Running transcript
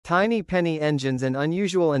Tiny penny engines and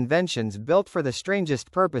unusual inventions built for the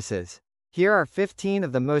strangest purposes. Here are 15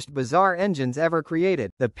 of the most bizarre engines ever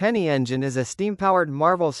created. The penny engine is a steam-powered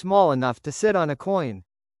marvel small enough to sit on a coin.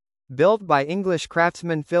 Built by English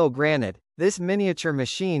craftsman Phil Granite, this miniature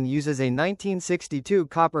machine uses a 1962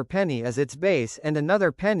 copper penny as its base and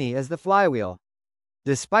another penny as the flywheel.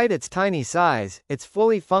 Despite its tiny size, it's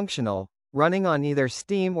fully functional, running on either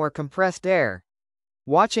steam or compressed air.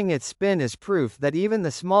 Watching it spin is proof that even the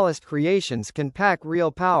smallest creations can pack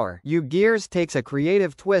real power. U-Gears takes a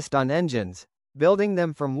creative twist on engines, building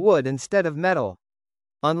them from wood instead of metal.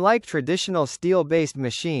 Unlike traditional steel-based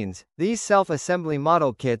machines, these self-assembly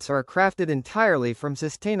model kits are crafted entirely from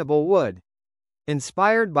sustainable wood.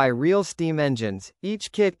 Inspired by real steam engines,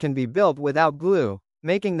 each kit can be built without glue,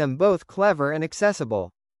 making them both clever and accessible.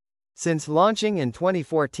 Since launching in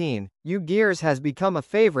 2014, U-Gears has become a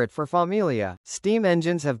favorite for familia. Steam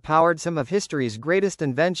engines have powered some of history's greatest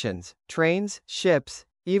inventions, trains, ships,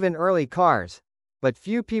 even early cars. But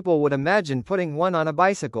few people would imagine putting one on a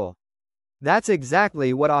bicycle. That's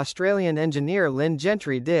exactly what Australian engineer Lynn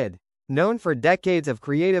Gentry did. Known for decades of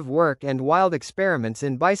creative work and wild experiments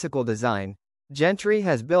in bicycle design, Gentry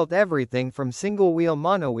has built everything from single-wheel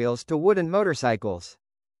monowheels to wooden motorcycles.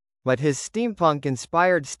 But his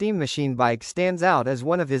steampunk-inspired steam machine bike stands out as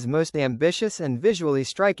one of his most ambitious and visually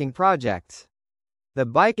striking projects. The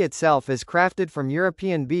bike itself is crafted from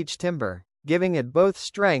European beech timber, giving it both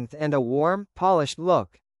strength and a warm, polished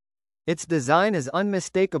look. Its design is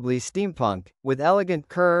unmistakably steampunk, with elegant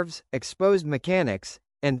curves, exposed mechanics,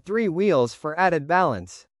 and 3 wheels for added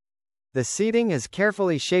balance. The seating is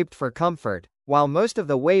carefully shaped for comfort, while most of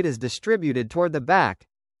the weight is distributed toward the back,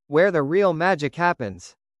 where the real magic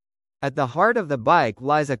happens. At the heart of the bike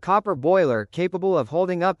lies a copper boiler capable of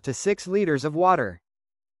holding up to 6 liters of water.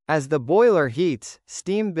 As the boiler heats,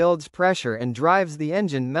 steam builds pressure and drives the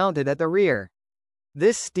engine mounted at the rear.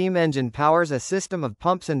 This steam engine powers a system of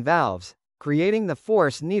pumps and valves, creating the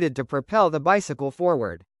force needed to propel the bicycle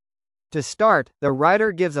forward. To start, the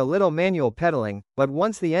rider gives a little manual pedaling, but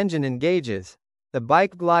once the engine engages, the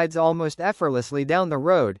bike glides almost effortlessly down the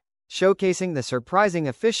road, showcasing the surprising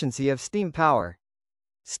efficiency of steam power.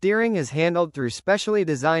 Steering is handled through specially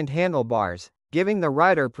designed handlebars, giving the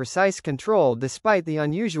rider precise control despite the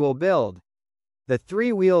unusual build. The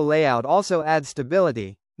 3-wheel layout also adds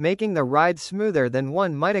stability, making the ride smoother than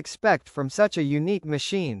one might expect from such a unique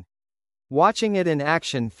machine. Watching it in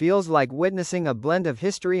action feels like witnessing a blend of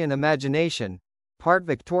history and imagination, part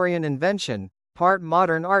Victorian invention, part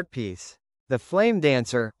modern art piece. The Flame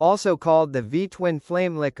Dancer, also called the V-Twin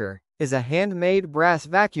Flame Licker, is a handmade brass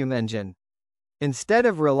vacuum engine. Instead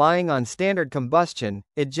of relying on standard combustion,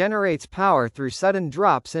 it generates power through sudden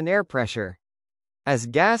drops in air pressure. As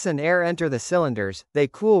gas and air enter the cylinders, they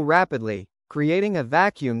cool rapidly, creating a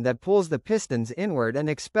vacuum that pulls the pistons inward and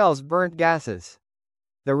expels burnt gases.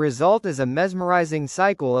 The result is a mesmerizing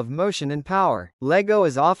cycle of motion and power. Lego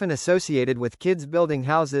is often associated with kids building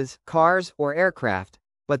houses, cars, or aircraft,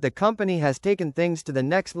 but the company has taken things to the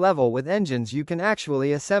next level with engines you can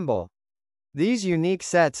actually assemble. These unique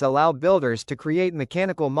sets allow builders to create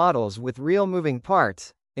mechanical models with real moving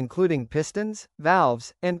parts, including pistons,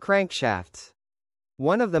 valves, and crankshafts.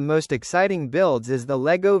 One of the most exciting builds is the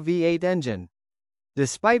Lego V8 engine.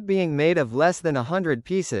 Despite being made of less than 100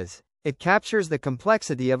 pieces, it captures the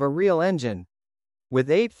complexity of a real engine.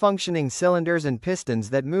 With 8 functioning cylinders and pistons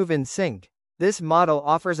that move in sync, this model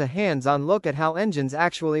offers a hands-on look at how engines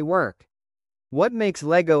actually work. What makes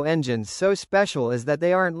Lego engines so special is that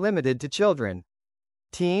they aren't limited to children.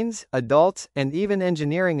 Teens, adults, and even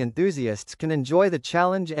engineering enthusiasts can enjoy the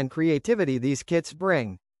challenge and creativity these kits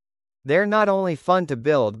bring. They're not only fun to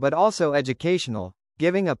build but also educational,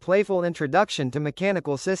 giving a playful introduction to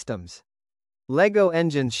mechanical systems. Lego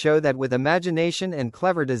engines show that with imagination and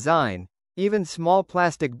clever design, even small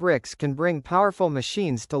plastic bricks can bring powerful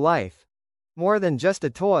machines to life. More than just a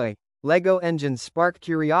toy, Lego engines spark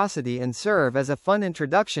curiosity and serve as a fun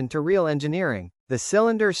introduction to real engineering. The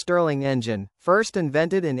cylinder Stirling engine, first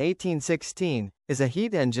invented in 1816, is a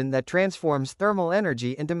heat engine that transforms thermal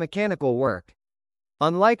energy into mechanical work.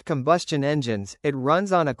 Unlike combustion engines, it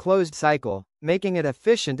runs on a closed cycle, making it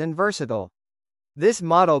efficient and versatile. This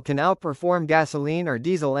model can outperform gasoline or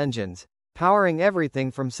diesel engines, powering everything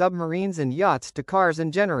from submarines and yachts to cars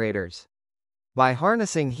and generators. By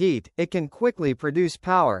harnessing heat, it can quickly produce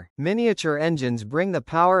power. Miniature engines bring the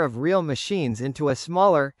power of real machines into a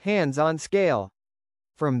smaller, hands-on scale.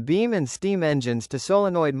 From beam and steam engines to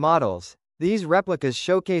solenoid models, these replicas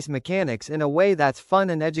showcase mechanics in a way that's fun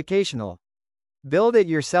and educational.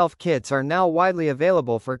 Build-it-yourself kits are now widely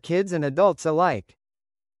available for kids and adults alike.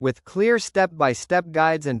 With clear step-by-step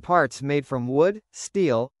guides and parts made from wood,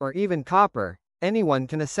 steel, or even copper, anyone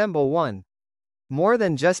can assemble one. More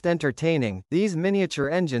than just entertaining, these miniature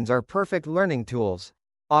engines are perfect learning tools,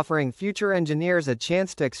 offering future engineers a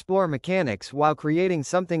chance to explore mechanics while creating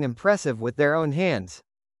something impressive with their own hands.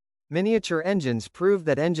 Miniature engines prove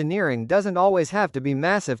that engineering doesn't always have to be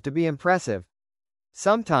massive to be impressive.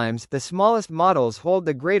 Sometimes, the smallest models hold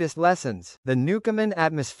the greatest lessons. The Newcomen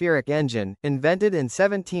atmospheric engine, invented in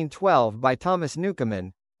 1712 by Thomas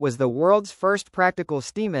Newcomen, was the world's first practical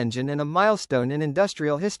steam engine and a milestone in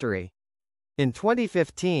industrial history. In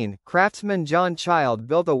 2015, craftsman John Child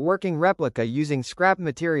built a working replica using scrap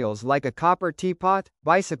materials like a copper teapot,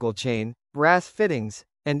 bicycle chain, brass fittings,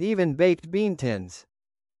 and even baked bean tins.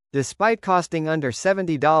 Despite costing under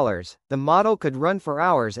 $70, the model could run for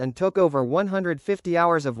hours and took over 150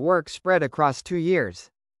 hours of work spread across 2 years.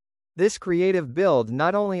 This creative build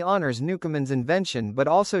not only honors Newcomen's invention but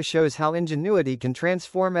also shows how ingenuity can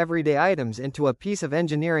transform everyday items into a piece of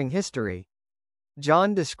engineering history.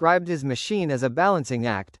 John described his machine as a balancing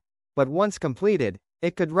act, but once completed,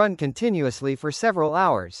 it could run continuously for several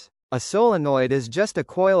hours. A solenoid is just a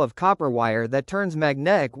coil of copper wire that turns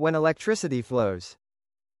magnetic when electricity flows.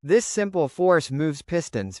 This simple force moves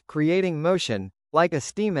pistons, creating motion, like a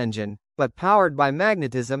steam engine, but powered by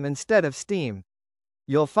magnetism instead of steam.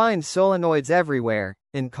 You'll find solenoids everywhere,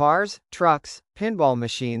 in cars, trucks, pinball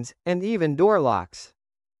machines, and even door locks.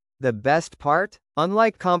 The best part?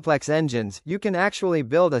 Unlike complex engines, you can actually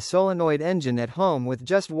build a solenoid engine at home with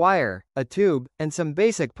just wire, a tube, and some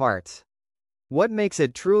basic parts. What makes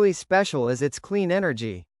it truly special is its clean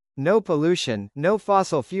energy. No pollution, no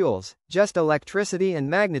fossil fuels, just electricity and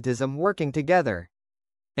magnetism working together.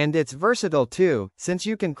 And it's versatile too, since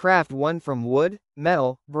you can craft one from wood,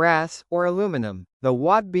 metal, brass, or aluminum. The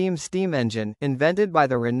Watt beam steam engine, invented by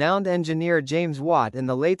the renowned engineer James Watt in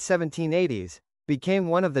the late 1780s, became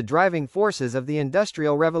one of the driving forces of the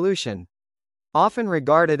Industrial Revolution. Often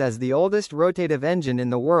regarded as the oldest rotative engine in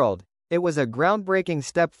the world, it was a groundbreaking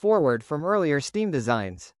step forward from earlier steam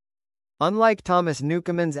designs. Unlike Thomas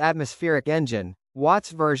Newcomen's atmospheric engine,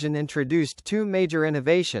 Watt's version introduced two major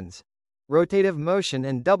innovations: rotative motion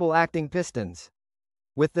and double-acting pistons.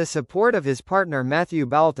 With the support of his partner Matthew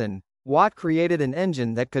Boulton, Watt created an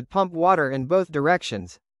engine that could pump water in both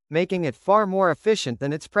directions, making it far more efficient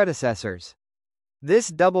than its predecessors. This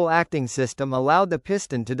double-acting system allowed the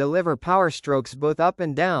piston to deliver power strokes both up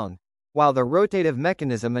and down, while the rotative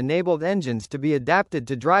mechanism enabled engines to be adapted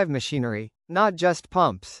to drive machinery, not just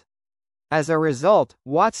pumps. As a result,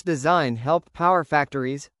 Watt's design helped power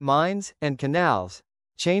factories, mines, and canals,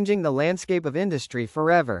 changing the landscape of industry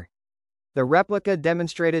forever. The replica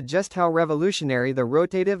demonstrated just how revolutionary the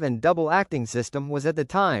rotative and double-acting system was at the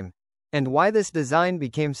time, and why this design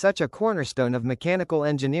became such a cornerstone of mechanical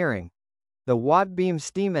engineering. The Watt beam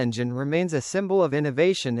steam engine remains a symbol of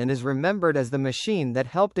innovation and is remembered as the machine that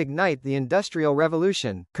helped ignite the Industrial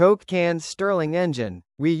Revolution. Coke cans Stirling engine.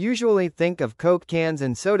 We usually think of Coke cans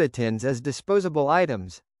and soda tins as disposable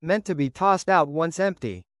items, meant to be tossed out once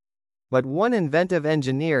empty. But one inventive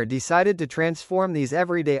engineer decided to transform these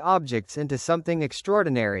everyday objects into something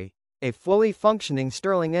extraordinary: a fully functioning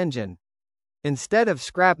Stirling engine. Instead of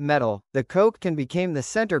scrap metal, the Coke can became the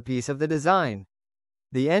centerpiece of the design.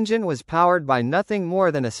 The engine was powered by nothing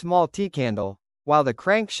more than a small tea candle, while the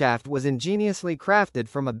crankshaft was ingeniously crafted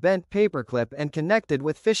from a bent paperclip and connected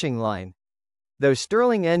with fishing line. Though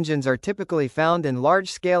Stirling engines are typically found in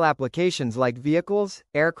large-scale applications like vehicles,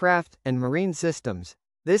 aircraft, and marine systems,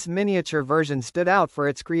 this miniature version stood out for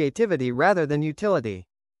its creativity rather than utility.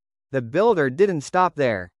 The builder didn't stop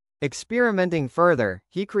there. Experimenting further,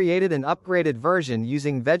 he created an upgraded version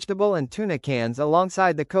using vegetable and tuna cans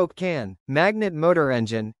alongside the Coke can. Magnet motor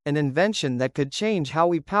engine, an invention that could change how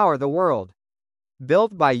we power the world.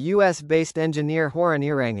 Built by US-based engineer Horan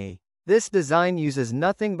Irangi, this design uses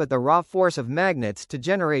nothing but the raw force of magnets to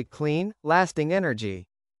generate clean, lasting energy.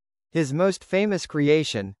 His most famous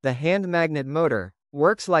creation, the hand magnet motor,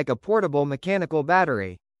 works like a portable mechanical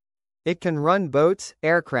battery. It can run boats,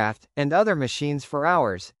 aircraft, and other machines for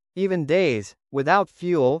hours, even days, without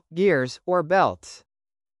fuel, gears, or belts.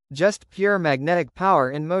 Just pure magnetic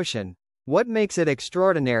power in motion. What makes it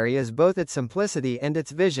extraordinary is both its simplicity and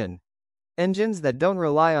its vision. Engines that don't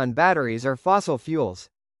rely on batteries or fossil fuels,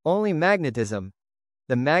 only magnetism.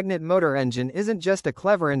 The magnet motor engine isn't just a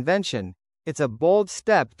clever invention, it's a bold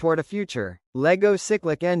step toward a future. Lego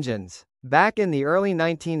cyclic engines. Back in the early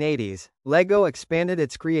 1980s, Lego expanded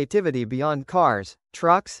its creativity beyond cars,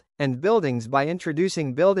 trucks, and buildings by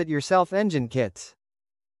introducing build-it-yourself engine kits.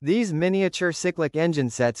 These miniature cyclic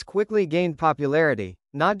engine sets quickly gained popularity,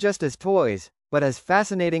 not just as toys, but as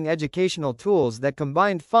fascinating educational tools that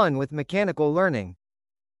combined fun with mechanical learning.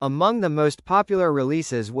 Among the most popular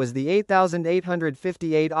releases was the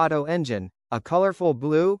 8858 Auto engine, a colorful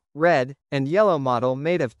blue, red, and yellow model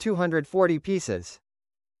made of 240 pieces.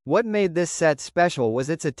 What made this set special was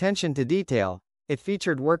its attention to detail. It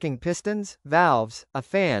featured working pistons, valves, a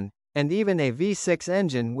fan, and even a V6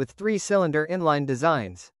 engine with 3-cylinder inline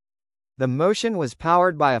designs. The motion was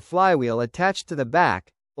powered by a flywheel attached to the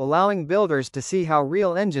back, allowing builders to see how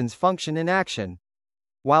real engines function in action.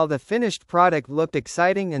 While the finished product looked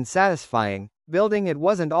exciting and satisfying, building it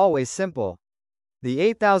wasn't always simple. The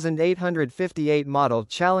 8858 model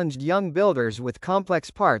challenged young builders with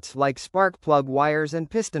complex parts like spark plug wires and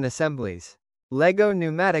piston assemblies. LEGO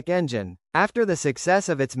Pneumatic Engine. After the success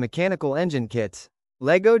of its mechanical engine kits,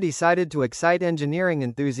 LEGO decided to excite engineering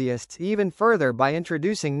enthusiasts even further by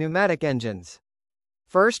introducing pneumatic engines.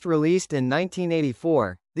 First released in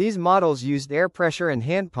 1984, these models used air pressure and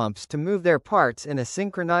hand pumps to move their parts in a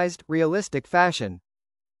synchronized, realistic fashion.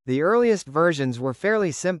 The earliest versions were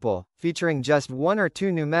fairly simple, featuring just 1 or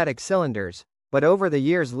 2 pneumatic cylinders, but over the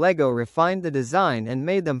years LEGO refined the design and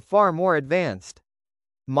made them far more advanced.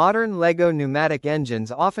 Modern LEGO pneumatic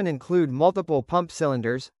engines often include multiple pump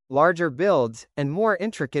cylinders, larger builds, and more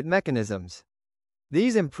intricate mechanisms.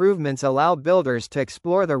 These improvements allow builders to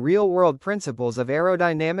explore the real-world principles of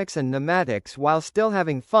aerodynamics and pneumatics while still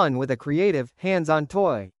having fun with a creative, hands-on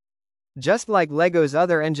toy. Just like LEGO's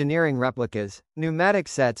other engineering replicas, pneumatic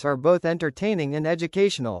sets are both entertaining and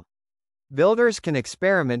educational. Builders can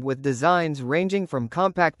experiment with designs ranging from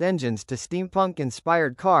compact engines to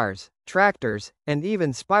steampunk-inspired cars, tractors, and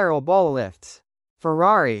even spiral ball lifts.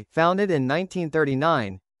 Ferrari, founded in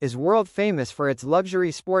 1939, is world-famous for its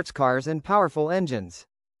luxury sports cars and powerful engines.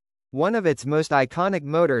 One of its most iconic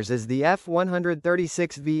motors is the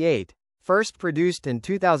F136 V8, first produced in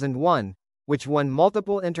 2001, which won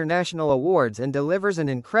multiple international awards and delivers an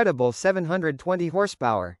incredible 720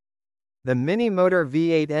 horsepower. The mini-motor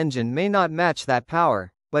V8 engine may not match that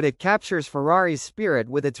power, but it captures Ferrari's spirit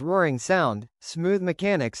with its roaring sound, smooth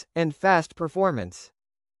mechanics, and fast performance.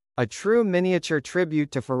 A true miniature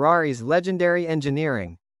tribute to Ferrari's legendary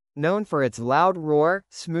engineering. Known for its loud roar,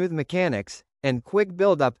 smooth mechanics, and quick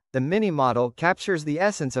build-up, the Mini model captures the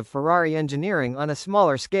essence of Ferrari engineering on a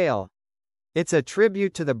smaller scale. It's a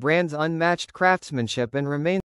tribute to the brand's unmatched craftsmanship and remains